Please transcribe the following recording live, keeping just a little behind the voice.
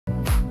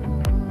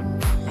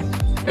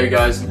Hey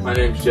guys, my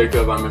name is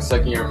Jacob. I'm a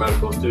second year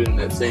medical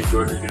student at St.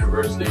 George's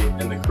University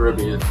in the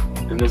Caribbean.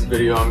 In this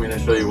video, I'm going to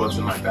show you what's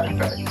in my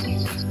backpack.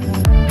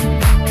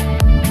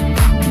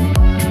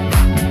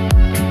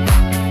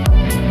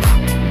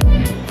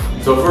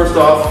 So first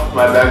off,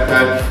 my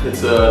backpack,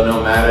 it's a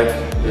nomadic.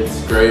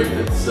 It's great,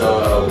 it's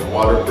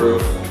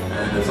waterproof,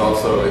 and it's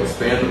also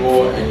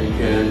expandable, and you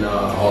can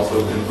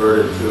also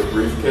convert it to a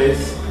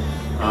briefcase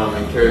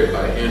and carry it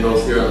by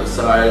handles here on the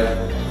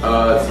side.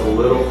 It's a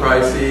little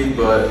pricey,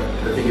 but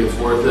I think it's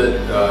worth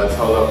it. It's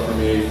held up for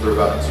me for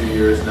about 2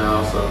 years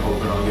now, so I'm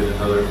hoping I'll get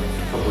another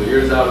couple of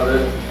years out of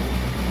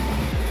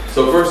it.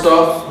 So first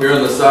off, here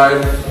on the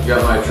side, you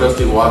got my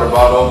trusty water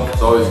bottle.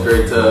 It's always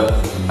great to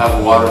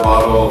have a water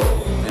bottle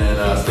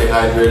and stay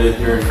hydrated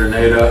here in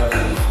Grenada.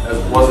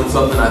 It wasn't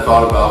something I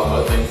thought about,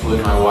 but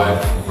thankfully my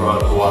wife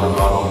brought a water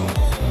bottle.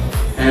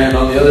 And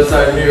on the other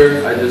side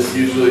here, I just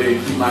usually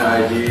keep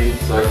my ID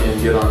so I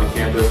can get on the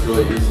campus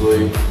really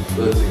easily,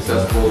 so it's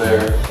accessible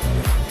there.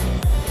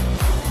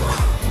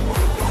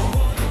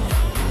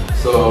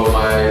 So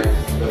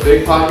the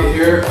big pocket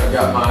here, I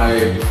got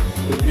my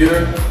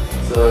computer.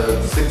 It's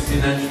a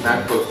 16-inch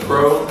MacBook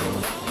Pro.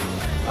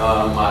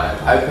 My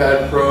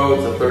iPad Pro,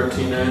 it's a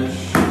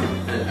 13-inch,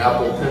 an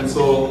Apple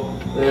Pencil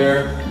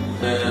there.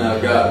 And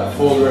I've got a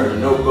folder and a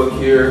notebook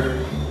here.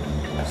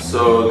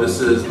 So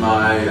this is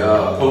my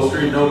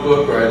post-read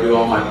notebook where I do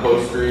all my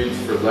post-reads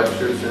for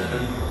lectures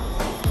in.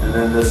 And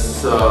then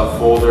this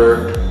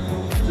folder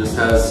just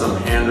has some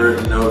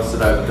handwritten notes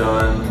that I've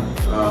done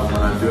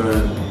when I'm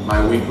doing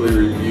my weekly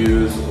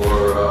reviews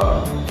or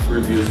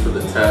reviews for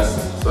the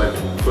test, so I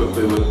can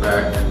quickly look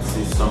back and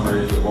see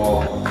summaries of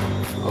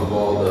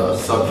all the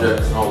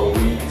subjects and all the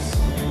weeks.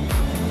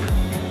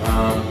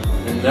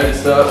 And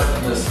next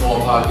up, in this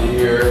small pocket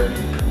here,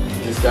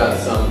 just got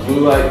some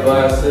blue light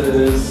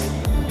glasses,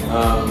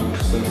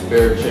 some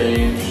spare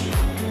change,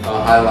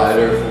 a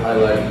highlighter for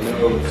highlighting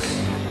notes.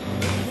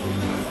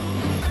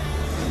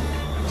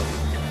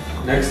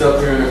 Next up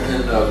here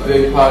in the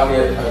big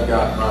pocket, I've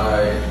got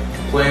my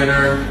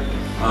planner.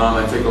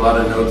 I take a lot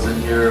of notes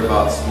in here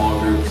about small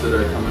groups that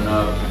are coming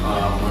up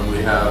when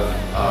we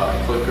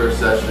have clicker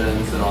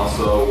sessions, and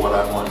also what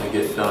I want to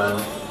get done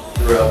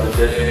throughout the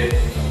day.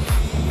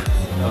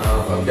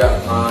 I've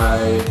got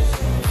my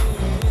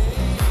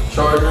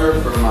charger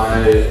for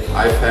my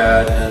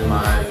iPad and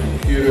my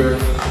computer.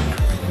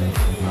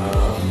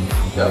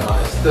 Got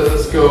my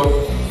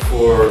stethoscope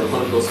for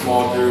clinical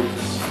small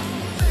groups.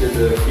 Good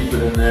to keep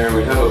it in there.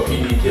 We have a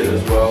PD kit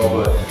as well,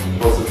 but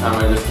most of the time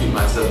I just keep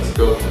my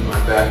stethoscope in my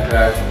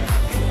backpack,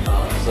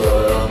 so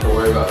I don't have to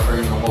worry about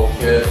bringing the whole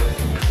kit.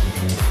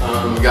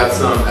 We got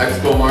some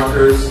expo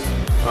markers.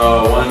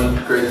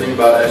 One great thing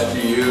about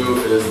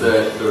SGU is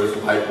that there's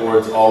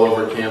whiteboards all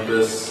over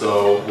campus,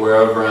 so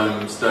wherever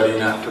I'm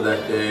studying at for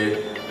that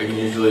day, I can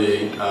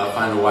usually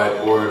find a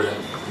whiteboard.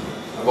 And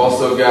I've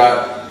also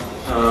got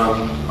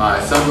my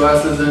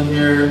sunglasses in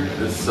here.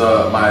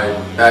 My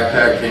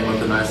backpack came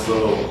with a nice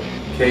little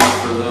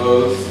case for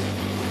those.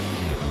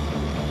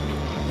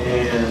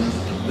 And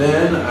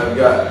then I've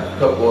got a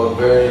couple of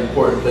very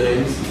important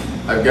things.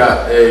 I've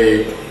got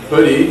a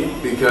hoodie,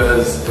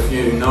 because if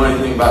you know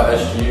anything about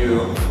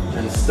SGU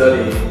and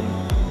studying,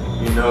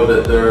 you know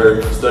that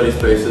their study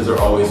spaces are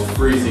always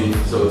freezing,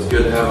 so it's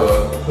good to have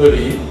a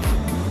hoodie.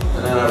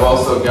 And then I've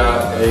also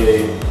got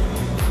a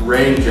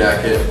rain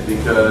jacket,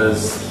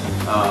 because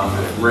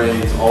it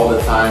rains all the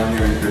time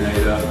here in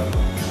Grenada,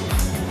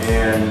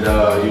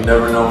 and you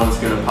never know when it's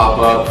going to pop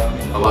up.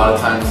 A lot of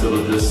times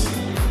it'll just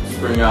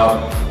spring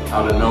out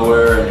of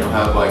nowhere and you'll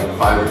have like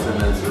 5 or 10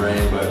 minutes of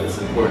rain, but it's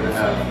important to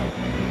have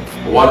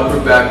a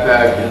waterproof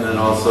backpack, and then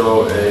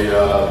also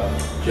a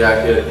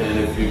jacket, and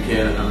if you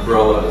can, an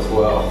umbrella as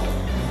well.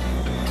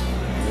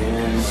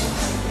 And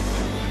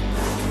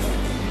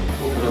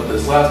open up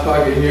this last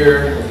pocket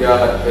here. I've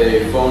got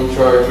a phone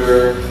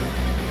charger,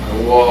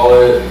 a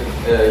wallet,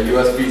 a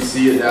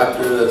USB-C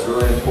adapter that's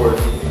really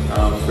important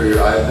for your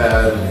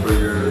iPad and for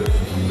your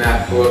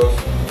MacBook.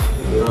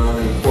 They're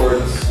on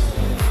ports,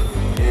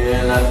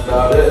 and that's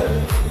about it.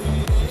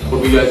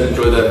 Hope you guys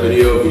enjoyed that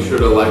video. Be sure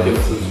to like and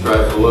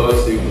subscribe below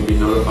so you can be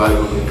notified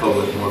when we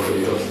publish more videos.